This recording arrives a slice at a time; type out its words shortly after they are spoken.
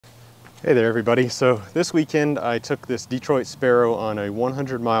Hey there everybody. So this weekend I took this Detroit Sparrow on a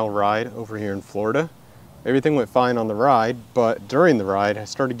 100-mile ride over here in Florida. Everything went fine on the ride, but during the ride I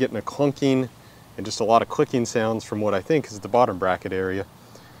started getting a clunking and just a lot of clicking sounds from what I think is the bottom bracket area.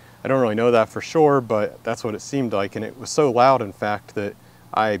 I don't really know that for sure, but that's what it seemed like, and it was so loud in fact that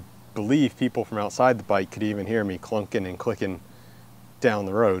I believe people from outside the bike could even hear me clunking and clicking down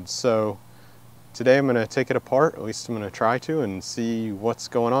the road. So today I'm going to take it apart, at least I'm going to try to, and see what's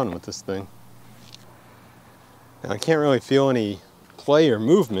going on with this thing. Now I can't really feel any play or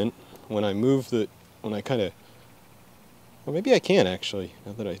movement when I move when I kind of, well maybe I can actually,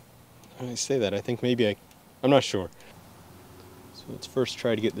 now that I say that, I think maybe I'm not sure. So let's first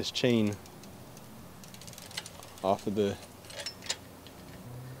try to get this chain off of the,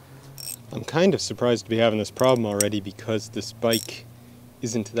 I'm kind of surprised to be having this problem already because this bike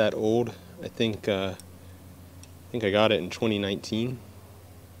isn't that old. I think I got it in 2019.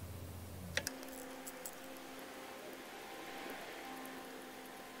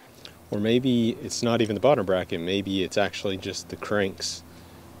 Or maybe it's not even the bottom bracket, maybe it's actually just the cranks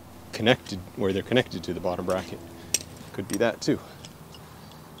connected, where they're connected to the bottom bracket. Could be that too.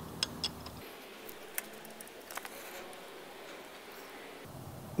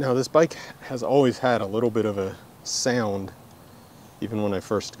 Now this bike has always had a little bit of a sound even when I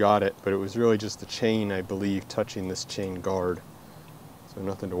first got it, but it was really just the chain, I believe, touching this chain guard. So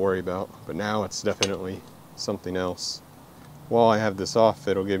nothing to worry about, but now it's definitely something else. While I have this off,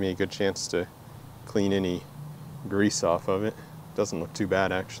 it'll give me a good chance to clean any grease off of it. Doesn't look too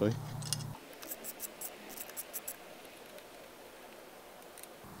bad actually.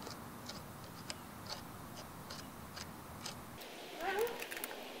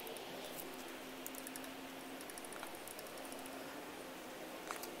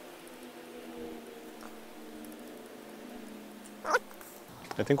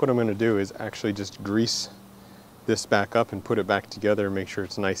 I think what I'm going to do is actually just grease this back up and put it back together and make sure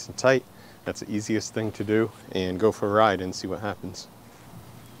it's nice and tight. That's the easiest thing to do, and go for a ride and see what happens.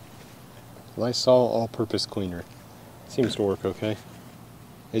 Lysol all-purpose cleaner. Seems to work okay.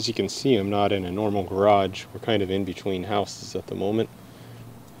 As you can see, I'm not in a normal garage. We're kind of in between houses at the moment.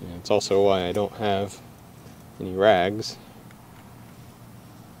 And it's also why I don't have any rags.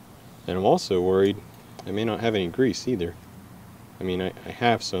 And I'm also worried I may not have any grease either. I mean, I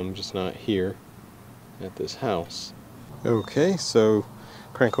have some, just not here at this house. Okay, so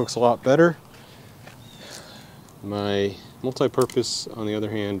crank looks a lot better. My multi-purpose, on the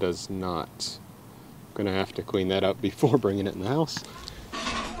other hand, does not. I'm gonna have to clean that up before bringing it in the house.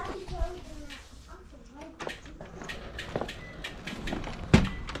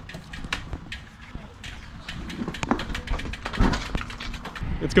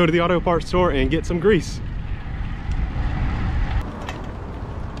 Let's go to the auto parts store and get some grease.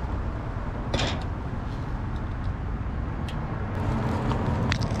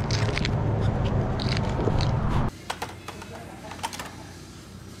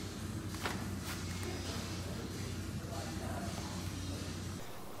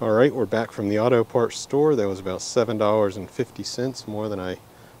 Alright, we're back from the auto parts store. That was about $7.50, more than I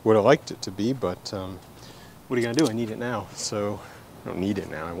would have liked it to be, but what are you going to do? I need it now. So, I don't need it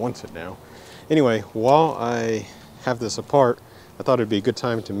now, I want it now. Anyway, while I have this apart, I thought it'd be a good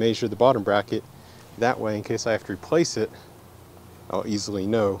time to measure the bottom bracket. That way, in case I have to replace it, I'll easily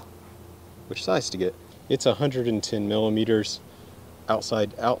know which size to get. It's 110 millimeters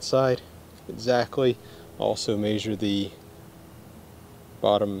outside, exactly. I'll also measure the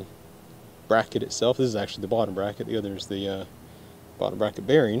bottom bracket itself. This is actually the bottom bracket, the other is the bottom bracket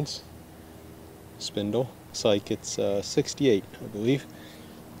bearings spindle. It's like it's 68, I believe.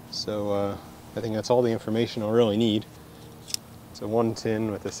 So I think that's all the information I'll really need. It's a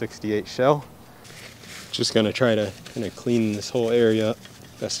 110 with a 68 shell. Just gonna try to kind of clean this whole area up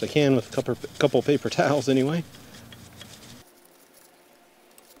best I can with a couple paper towels anyway.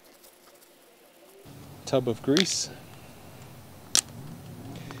 Tub of grease.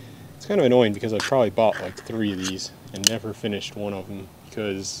 It's kind of annoying because I probably bought like 3 of these and never finished one of them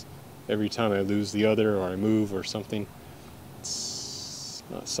because every time I lose the other or I move or something, it's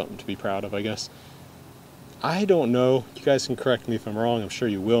not something to be proud of, I guess. I don't know, you guys can correct me if I'm wrong, I'm sure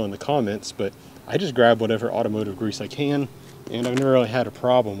you will in the comments, but I just grab whatever automotive grease I can, and I've never really had a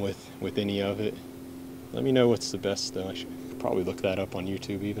problem with any of it. Let me know what's the best though. I should probably look that up on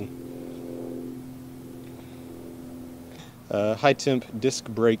YouTube even. High temp disc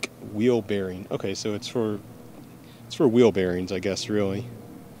brake wheel bearing. Okay, so it's for wheel bearings, I guess, really.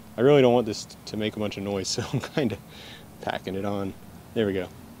 I really don't want this to make a bunch of noise, so I'm kind of packing it on. There we go.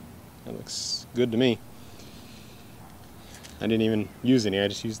 That looks good to me. I didn't even use any, I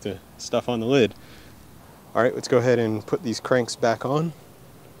just used the stuff on the lid. All right, let's go ahead and put these cranks back on.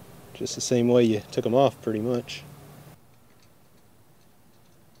 Just the same way you took them off, pretty much.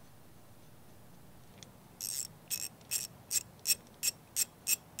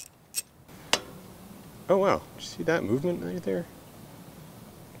 Oh wow, did you see that movement right there?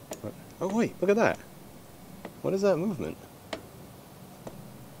 Oh wait, look at that. What is that movement?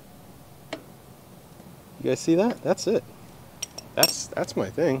 You guys see that? That's it. That's my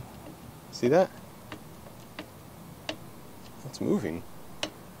thing. See that? It's moving.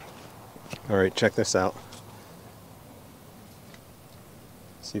 All right, check this out.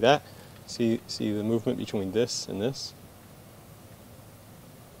 See that? See the movement between this and this?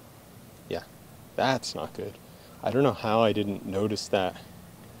 Yeah, that's not good. I don't know how I didn't notice that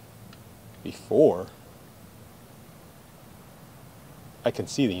before. I can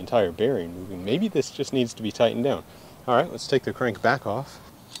see the entire bearing moving. Maybe this just needs to be tightened down. All right, let's take the crank back off.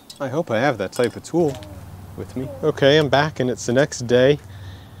 I hope I have that type of tool with me. Okay, I'm back and it's the next day.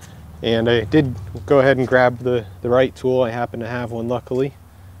 And I did go ahead and grab the right tool. I happen to have one, luckily.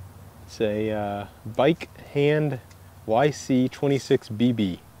 It's a Bike Hand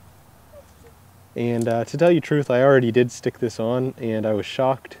YC26BB. And to tell you the truth, I already did stick this on and I was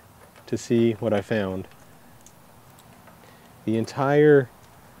shocked to see what I found. The entire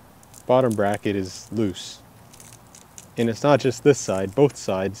bottom bracket is loose. And it's not just this side, both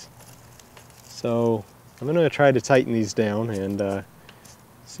sides. So I'm going to try to tighten these down and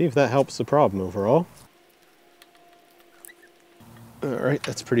see if that helps the problem overall. Alright,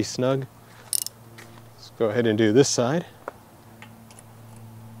 that's pretty snug. Let's go ahead and do this side.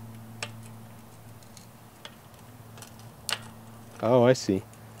 Oh, I see.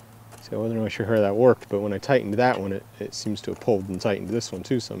 See, I wasn't really sure how that worked, but when I tightened that one, it seems to have pulled and tightened this one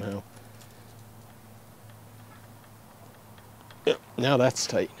too somehow. Yep, now that's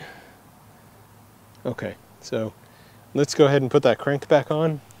tight. Okay, so let's go ahead and put that crank back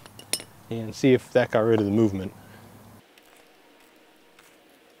on and see if that got rid of the movement.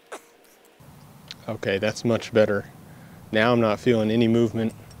 Okay, that's much better. Now I'm not feeling any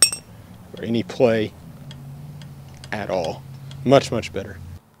movement or any play at all. Much, much better.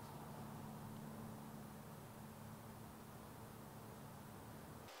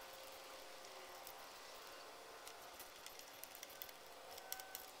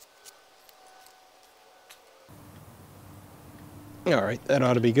 All right, that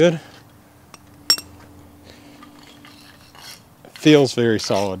ought to be good. Feels very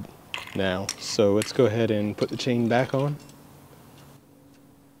solid now, so let's go ahead and put the chain back on.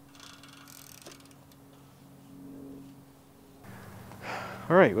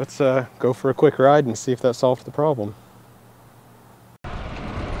 All right, let's go for a quick ride and see if that solved the problem.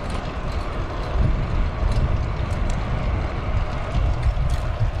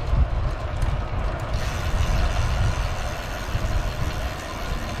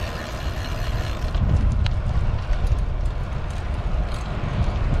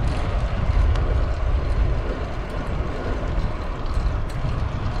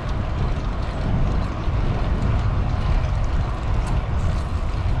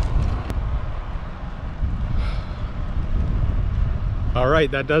 All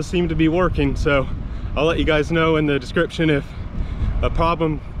right, that does seem to be working, so I'll let you guys know in the description if a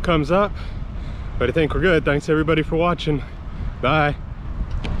problem comes up, but I think we're good. Thanks everybody for watching. Bye.